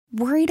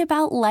Worried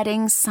about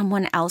letting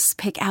someone else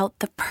pick out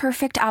the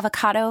perfect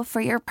avocado for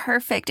your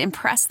perfect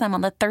impress them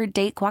on the third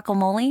date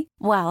guacamole?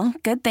 Well,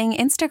 good thing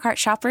Instacart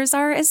shoppers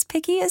are as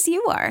picky as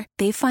you are.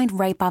 They find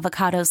ripe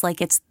avocados like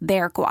it's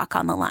their guac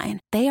on the line.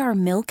 They are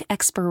milk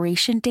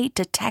expiration date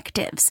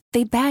detectives.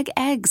 They bag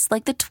eggs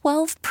like the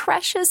 12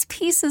 precious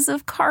pieces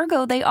of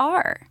cargo they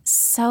are.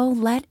 So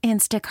let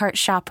Instacart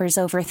shoppers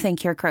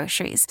overthink your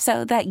groceries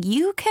so that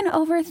you can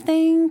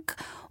overthink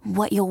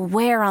what you'll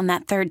wear on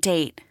that third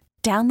date.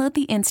 Download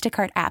the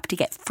Instacart app to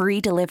get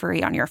free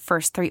delivery on your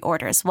first 3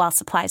 orders while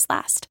supplies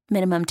last.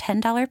 Minimum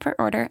 $10 per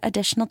order.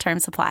 Additional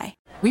terms apply.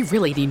 We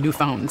really need new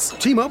phones.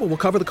 T-Mobile will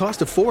cover the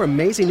cost of 4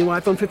 amazing new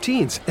iPhone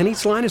 15s, and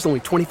each line is only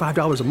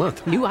 $25 a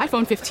month. New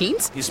iPhone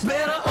 15s? It's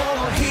better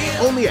over here.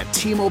 Only at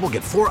T-Mobile,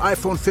 get 4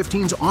 iPhone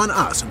 15s on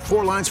us and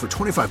 4 lines for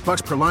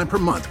 $25 per line per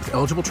month with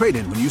eligible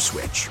trade-in when you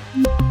switch.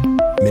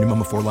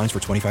 Minimum of 4 lines for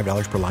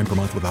 $25 per line per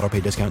month with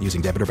autopay discount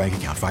using debit or bank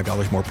account.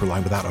 $5 more per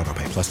line without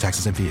autopay, plus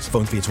taxes and fees.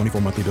 Phone fee at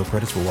 24 monthly bill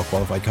credits for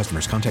well-qualified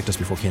customers. Contact us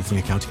before canceling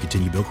account to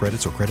continue bill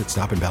credits or credit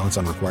stop and balance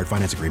on required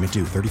finance agreement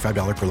due.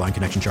 $35 per line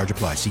connection charge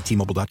applies. See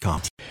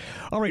T-Mobile.com.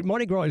 All right,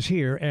 Mardi Gras is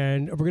here,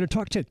 and we're going to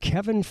talk to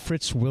Kevin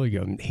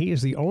Fitzwilliam. He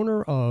is the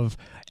owner of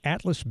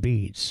Atlas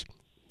Beads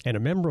and a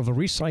member of a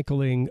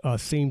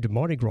recycling-themed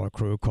Mardi Gras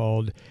crew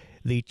called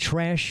the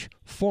Trash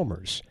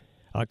Formers.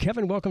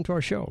 Kevin, welcome to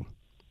our show.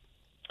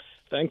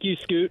 Thank you,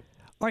 Scoot.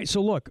 All right,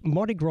 so look,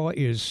 Mardi Gras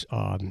is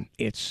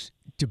it's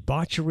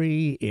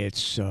debauchery,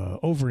 it's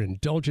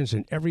overindulgence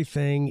in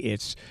everything,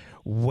 it's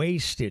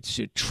waste, it's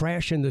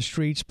trash in the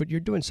streets, but you're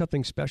doing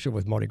something special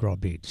with Mardi Gras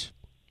beads.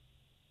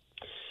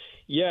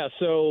 Yeah,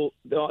 so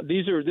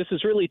this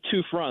is really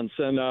 2 fronts,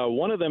 and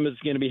one of them is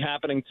going to be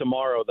happening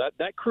tomorrow.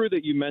 That crew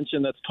that you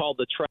mentioned, that's called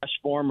the Trash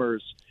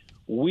Formers.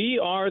 We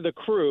are the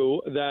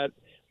crew that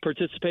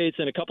participates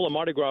in a couple of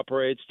Mardi Gras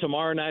parades.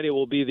 Tomorrow night it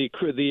will be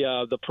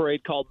the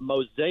parade called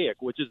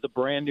Mosaic, which is the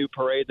brand new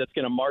parade that's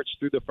going to march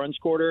through the French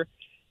Quarter,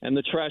 and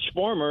the Trash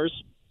Formers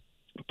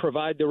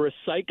provide the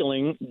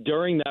recycling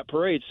during that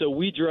parade. So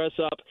we dress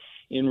up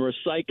in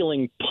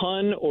recycling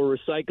pun or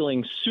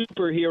recycling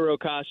superhero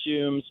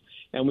costumes,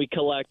 and we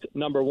collect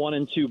number 1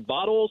 and 2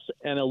 bottles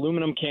and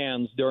aluminum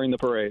cans during the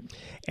parade.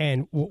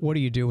 And what do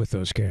you do with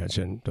those cans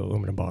and the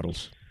aluminum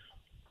bottles?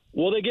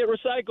 Well, they get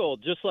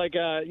recycled, just like,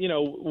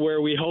 where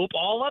we hope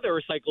all other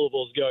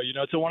recyclables go,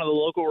 to one of the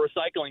local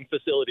recycling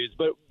facilities.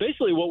 But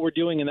basically what we're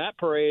doing in that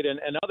parade and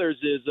others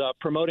is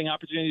promoting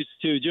opportunities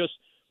to just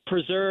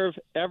preserve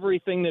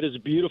everything that is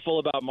beautiful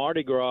about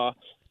Mardi Gras,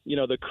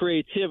 the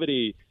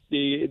creativity,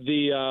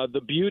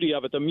 the beauty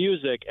of it, the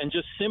music, and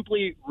just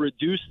simply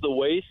reduce the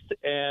waste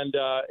and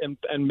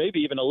maybe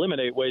even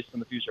eliminate waste in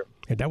the future.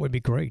 And that would be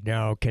great.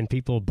 Now, can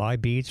people buy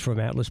beads from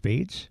Atlas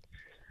Beads?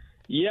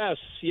 Yes.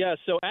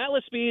 So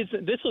Atlas Beads,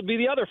 this would be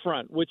the other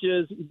front, which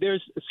is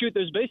there's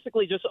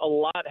basically just a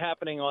lot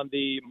happening on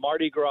the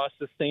Mardi Gras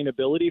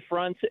sustainability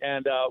front.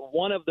 And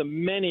one of the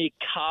many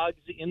cogs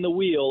in the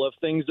wheel of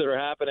things that are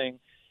happening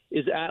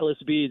is Atlas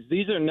Beads.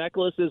 These are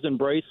necklaces and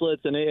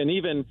bracelets and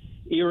even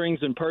earrings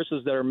and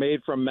purses that are made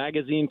from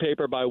magazine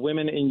paper by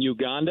women in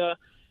Uganda.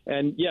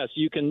 And yes,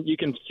 you can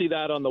see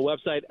that on the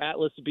website,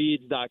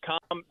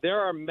 atlasbeads.com. There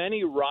are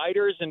many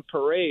riders and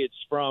parades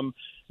from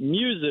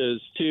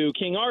Muses to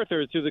King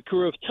Arthur to the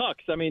crew of Tux.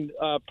 I mean,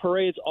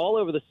 parades all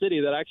over the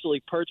city that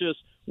actually purchase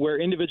where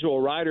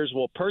individual riders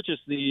will purchase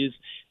these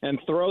and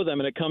throw them,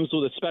 and it comes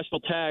with a special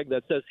tag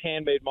that says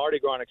Handmade Mardi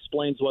Gras and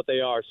explains what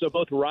they are. So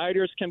both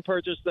riders can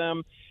purchase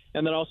them,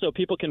 and then also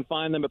people can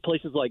find them at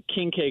places like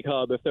King Cake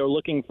Hub if they're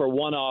looking for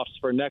one-offs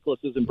for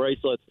necklaces and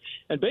bracelets.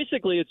 And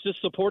basically, it's just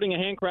supporting a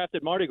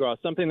handcrafted Mardi Gras,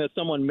 something that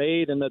someone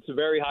made and that's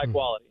very high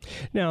quality.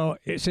 Now,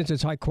 since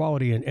it's high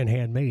quality and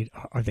handmade,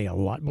 are they a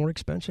lot more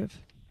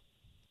expensive?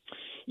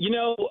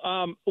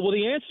 Well,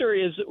 the answer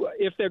is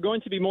if they're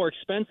going to be more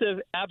expensive,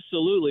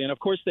 absolutely. And, of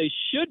course, they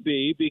should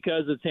be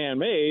because it's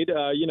handmade.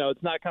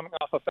 It's not coming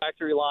off a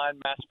factory line,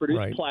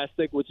 mass-produced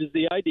plastic, which is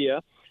the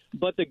idea.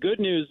 But the good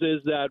news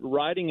is that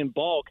riding in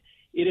bulk,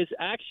 it is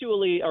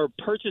actually, or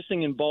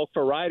purchasing in bulk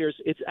for riders,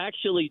 it's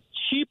actually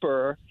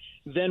cheaper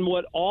than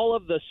what all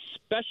of the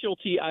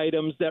specialty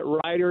items that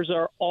riders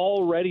are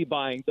already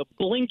buying, the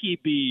blinky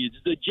beads,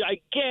 the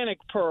gigantic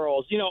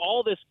pearls,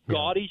 all this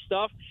gaudy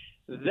stuff.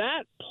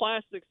 That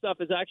plastic stuff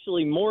is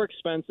actually more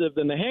expensive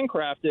than the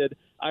handcrafted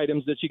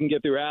items that you can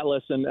get through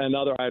Atlas and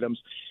other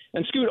items.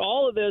 And Scoot,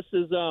 all of this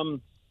is,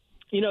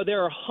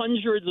 there are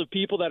hundreds of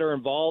people that are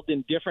involved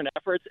in different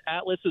efforts.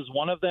 Atlas is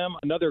one of them.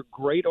 Another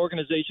great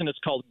organization is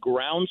called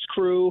Grounds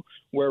Crew,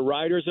 where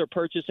riders are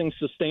purchasing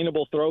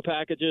sustainable throw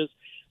packages.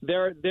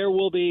 There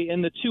will be,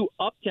 in the 2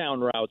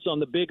 uptown routes, on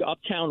the big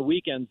uptown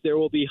weekends, there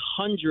will be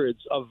hundreds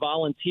of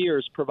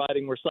volunteers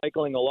providing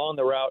recycling along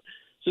the route.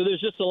 So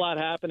there's just a lot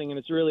happening, and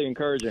it's really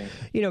encouraging.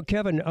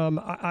 Kevin,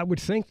 I would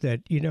think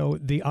that,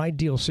 the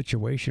ideal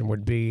situation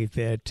would be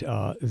that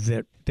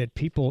that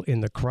people in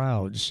the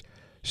crowds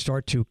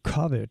start to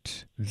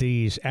covet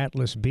these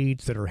Atlas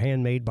beads that are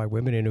handmade by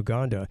women in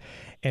Uganda.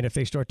 And if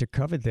they start to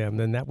covet them,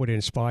 then that would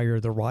inspire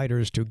the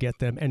riders to get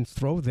them and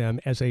throw them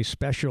as a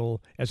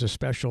special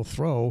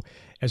throw,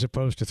 as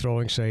opposed to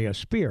throwing, say, a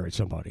spear at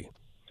somebody.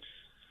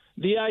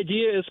 The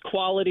idea is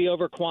quality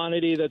over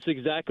quantity. That's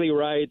exactly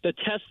right. The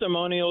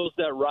testimonials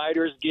that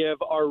riders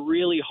give are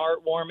really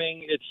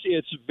heartwarming.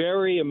 It's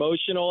very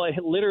emotional.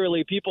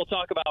 Literally, people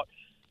talk about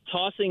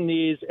tossing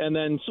these and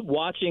then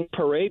watching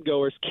parade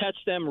goers catch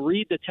them,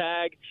 read the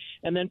tag,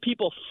 and then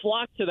people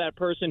flock to that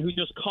person who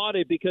just caught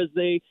it because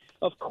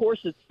of course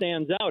it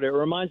stands out. It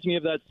reminds me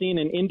of that scene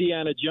in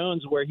Indiana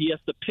Jones where he has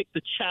to pick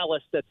the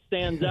chalice that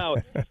stands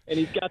out, and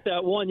he's got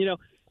that one,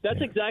 That's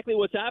exactly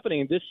what's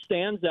happening. This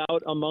stands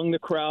out among the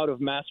crowd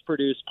of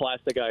mass-produced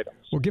plastic items.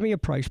 Well, give me a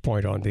price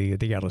point on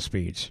the Atlas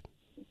beads.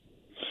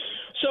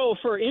 So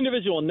for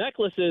individual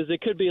necklaces,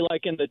 it could be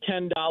like in the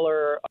 $10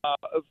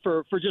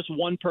 for just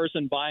one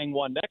person buying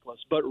one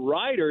necklace. But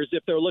riders,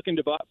 if they're looking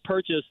to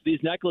purchase, these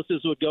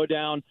necklaces would go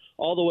down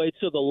all the way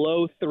to the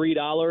low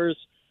 $3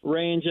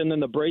 range, and then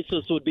the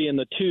bracelets would be in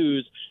the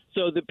 $2s.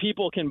 So that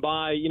people can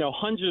buy,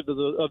 hundreds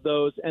of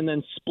those and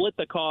then split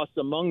the cost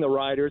among the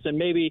riders. And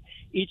maybe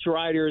each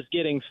rider is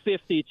getting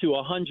 50 to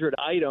 100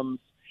 items,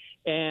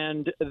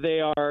 and they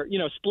are,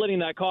 splitting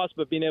that cost,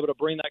 but being able to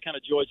bring that kind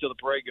of joy to the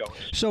parade goers.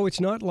 So it's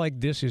not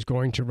like this is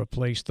going to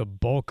replace the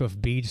bulk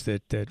of beads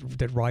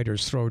that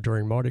riders throw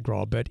during Mardi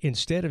Gras, but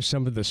instead of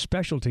some of the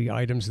specialty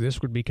items,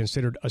 this would be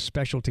considered a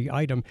specialty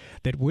item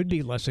that would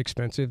be less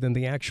expensive than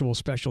the actual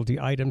specialty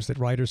items that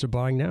riders are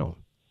buying now.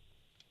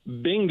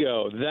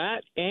 Bingo.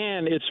 That,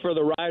 and it's for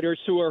the riders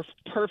who are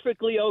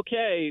perfectly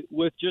okay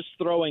with just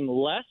throwing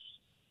less,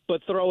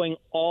 but throwing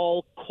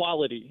all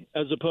quality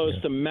as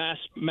opposed to mass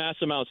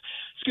amounts.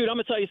 Scoot, I'm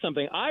going to tell you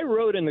something. I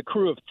rode in the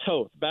crew of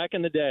Toth back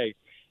in the day,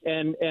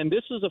 and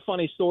this was a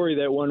funny story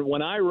that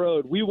when I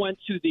rode, we went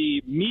to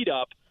the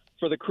meetup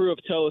for the crew of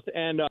Toth,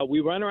 and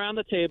we went around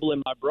the table,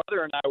 and my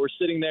brother and I were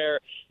sitting there,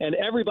 and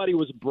everybody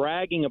was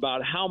bragging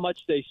about how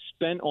much they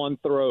spent on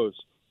throws.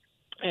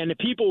 And the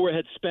people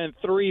had spent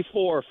 $3,000,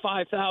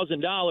 $4,000,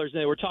 $5,000, and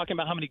they were talking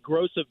about how many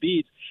gross of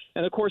beads.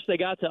 And of course, they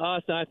got to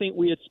us, and I think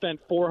we had spent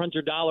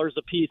 $400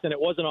 a piece, and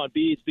it wasn't on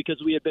beads because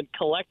we had been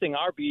collecting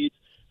our beads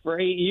for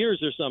 8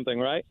 years or something,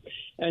 right?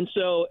 And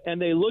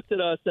they looked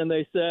at us and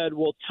they said,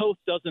 "Well, Toth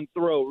doesn't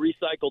throw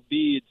recycled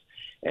beads."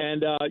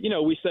 And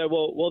we said,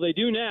 "Well, they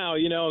do now."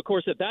 Of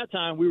course, at that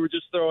time, we were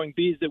just throwing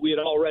beads that we had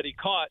already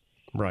caught.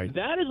 Right.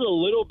 That is a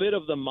little bit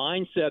of the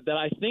mindset that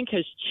I think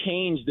has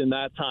changed in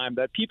that time,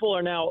 that people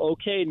are now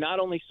okay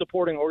not only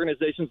supporting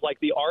organizations like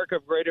the Arc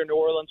of Greater New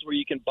Orleans, where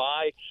you can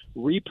buy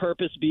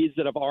repurposed beads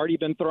that have already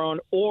been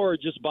thrown, or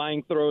just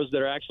buying throws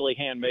that are actually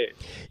handmade.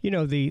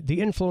 The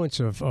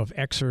influence of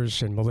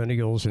Xers and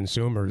millennials and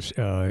Zoomers,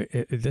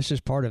 this is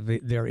part of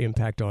their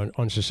impact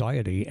on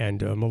society,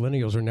 and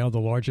millennials are now the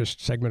largest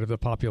segment of the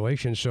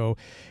population, so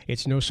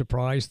it's no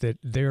surprise that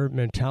their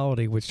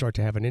mentality would start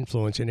to have an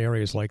influence in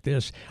areas like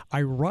this.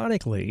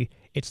 Ironically,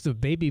 it's the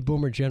baby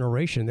boomer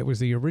generation that was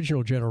the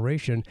original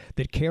generation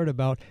that cared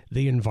about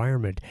the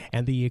environment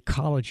and the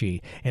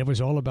ecology, and it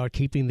was all about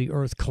keeping the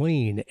earth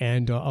clean.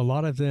 And a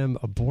lot of them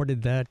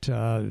aborted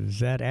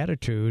that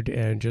attitude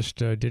and just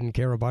didn't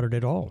care about it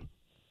at all.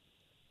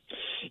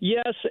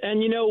 Yes,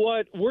 and you know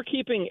what? We're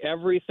keeping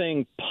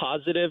everything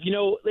positive.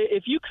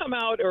 If you come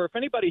out, or if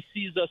anybody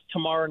sees us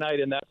tomorrow night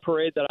in that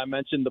parade that I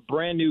mentioned, the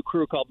brand new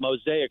crew called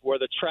Mosaic, where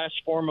the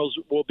Transformers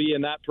will be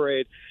in that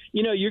parade,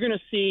 you're going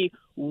to see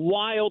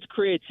wild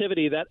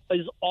creativity that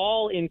is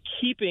all in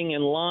keeping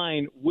in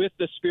line with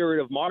the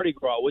spirit of Mardi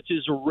Gras, which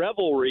is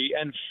revelry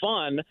and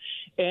fun.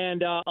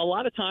 And a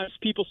lot of times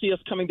people see us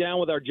coming down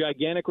with our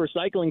gigantic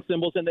recycling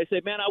symbols, and they say,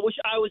 "Man, I wish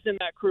I was in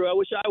that crew. I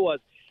wish I was."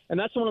 And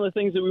that's one of the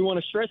things that we want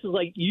to stress is,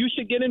 like, you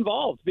should get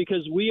involved,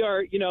 because we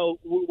are,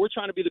 we're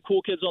trying to be the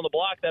cool kids on the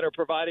block that are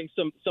providing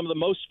some of the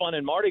most fun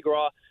in Mardi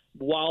Gras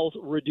while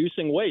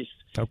reducing waste.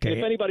 Okay. And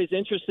if anybody's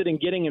interested in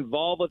getting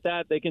involved with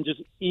that, they can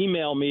just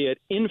email me at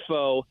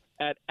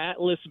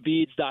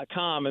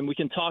info@atlasbeads.com, and we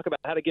can talk about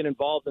how to get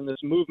involved in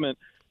this movement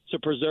to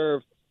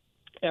preserve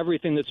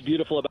everything that's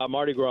beautiful about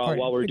Mardi Gras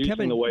while reducing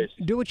Kevin, the waste.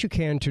 Do what you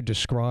can to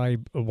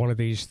describe one of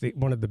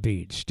the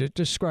beads.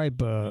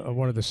 Describe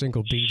one of the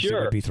single beads that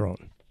would be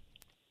thrown.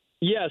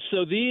 Yes,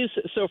 so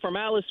from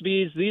Atlas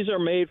Beads, these are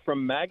made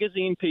from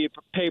magazine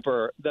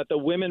paper that the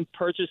women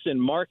purchase in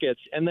markets,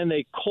 and then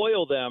they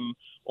coil them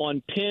on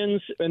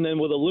pins, and then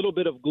with a little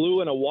bit of glue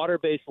and a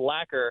water-based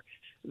lacquer.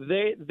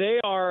 They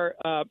are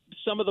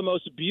some of the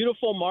most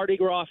beautiful Mardi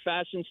Gras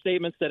fashion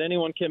statements that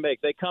anyone can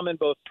make. They come in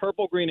both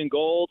purple, green, and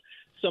gold.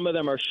 Some of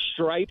them are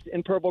striped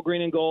in purple,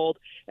 green, and gold.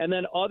 And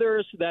then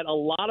others that a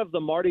lot of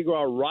the Mardi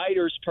Gras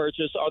riders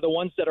purchase are the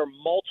ones that are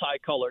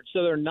multicolored.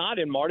 So they're not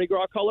in Mardi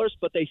Gras colors,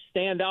 but they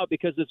stand out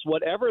because it's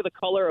whatever the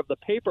color of the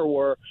paper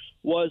was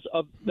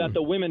that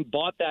the women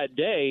bought that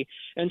day.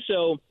 And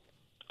so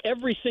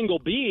every single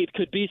bead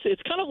could be –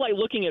 it's kind of like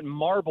looking at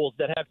marbles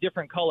that have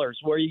different colors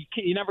where you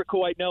never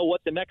quite know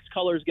what the next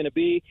color is going to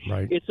be.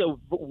 Right. It's a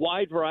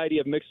wide variety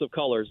of mix of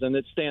colors, and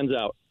it stands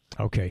out.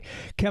 Okay.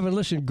 Kevin,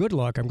 listen, good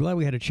luck. I'm glad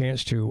we had a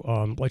chance to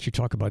let you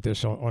talk about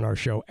this on our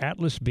show.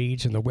 Atlas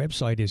Beads, and the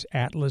website is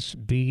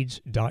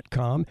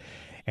atlasbeads.com.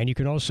 And you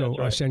can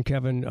also send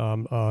Kevin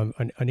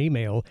an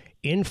email,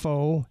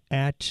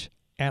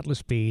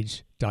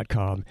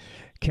 info@atlasbeads.com.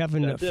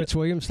 Kevin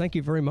Fitzwilliam, thank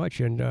you very much.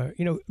 And,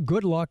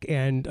 good luck,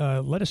 and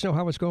let us know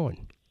how it's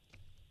going.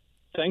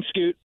 Thanks,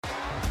 Scoot.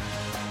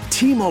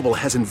 T-Mobile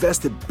has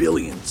invested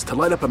billions to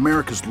light up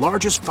America's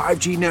largest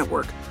 5G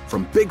network,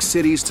 from big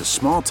cities to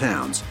small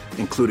towns,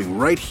 including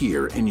right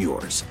here in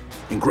yours.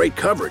 And great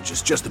coverage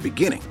is just the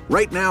beginning.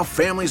 Right now,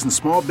 families and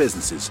small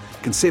businesses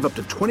can save up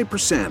to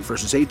 20%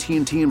 versus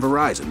AT&T and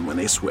Verizon when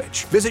they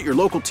switch. Visit your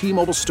local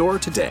T-Mobile store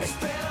today.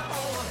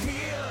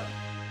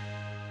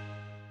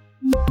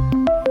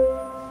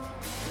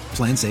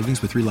 Plan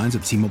savings with 3 lines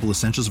of T-Mobile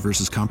Essentials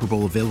versus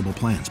comparable available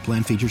plans.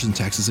 Plan features and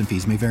taxes and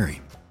fees may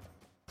vary.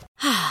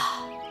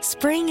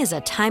 Spring is a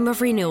time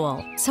of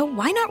renewal, so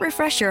why not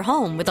refresh your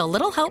home with a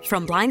little help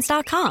from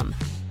Blinds.com?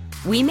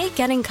 We make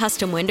getting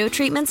custom window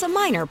treatments a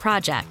minor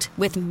project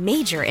with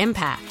major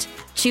impact.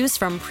 Choose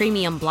from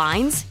premium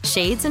blinds,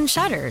 shades, and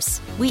shutters.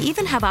 We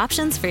even have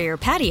options for your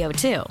patio,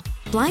 too.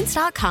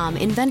 Blinds.com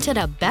invented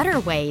a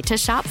better way to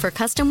shop for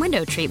custom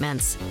window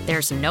treatments.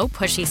 There's no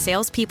pushy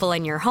salespeople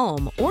in your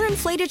home or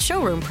inflated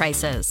showroom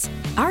prices.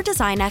 Our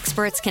design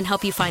experts can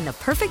help you find the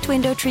perfect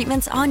window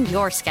treatments on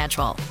your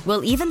schedule.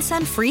 We'll even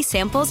send free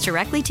samples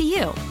directly to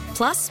you.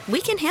 Plus,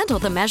 we can handle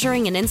the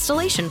measuring and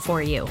installation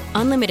for you.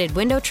 Unlimited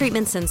window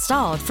treatments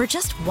installed for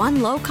just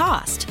one low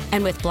cost.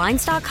 And with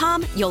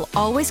Blinds.com, you'll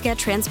always get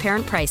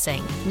transparent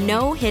pricing.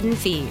 No hidden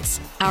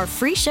fees. Our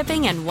free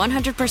shipping and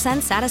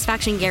 100%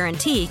 satisfaction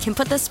guarantee can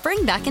put the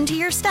spring back into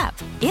your step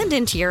and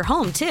into your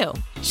home, too.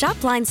 Shop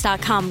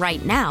Blinds.com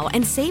right now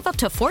and save up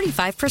to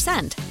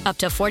 45%. Up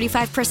to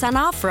 45%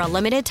 off for a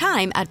limited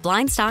time at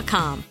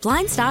Blinds.com.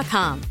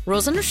 Blinds.com.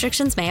 Rules and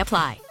restrictions may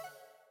apply.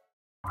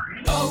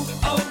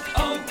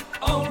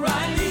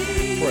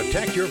 O'Reilly.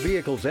 Protect your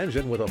vehicle's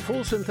engine with a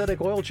full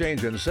synthetic oil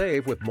change and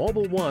save with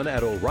Mobile One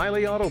at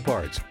O'Reilly Auto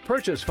Parts.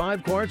 Purchase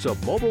 5 quarts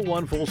of Mobile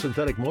One full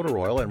synthetic motor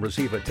oil and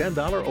receive a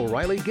 $10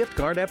 O'Reilly gift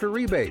card after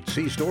rebate.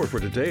 See store for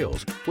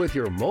details. With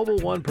your Mobile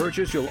One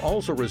purchase, you'll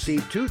also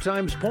receive 2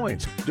 times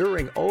points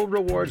during O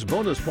Rewards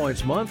Bonus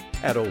Points Month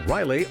at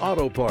O'Reilly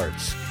Auto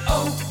Parts.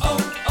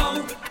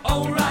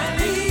 O'Reilly.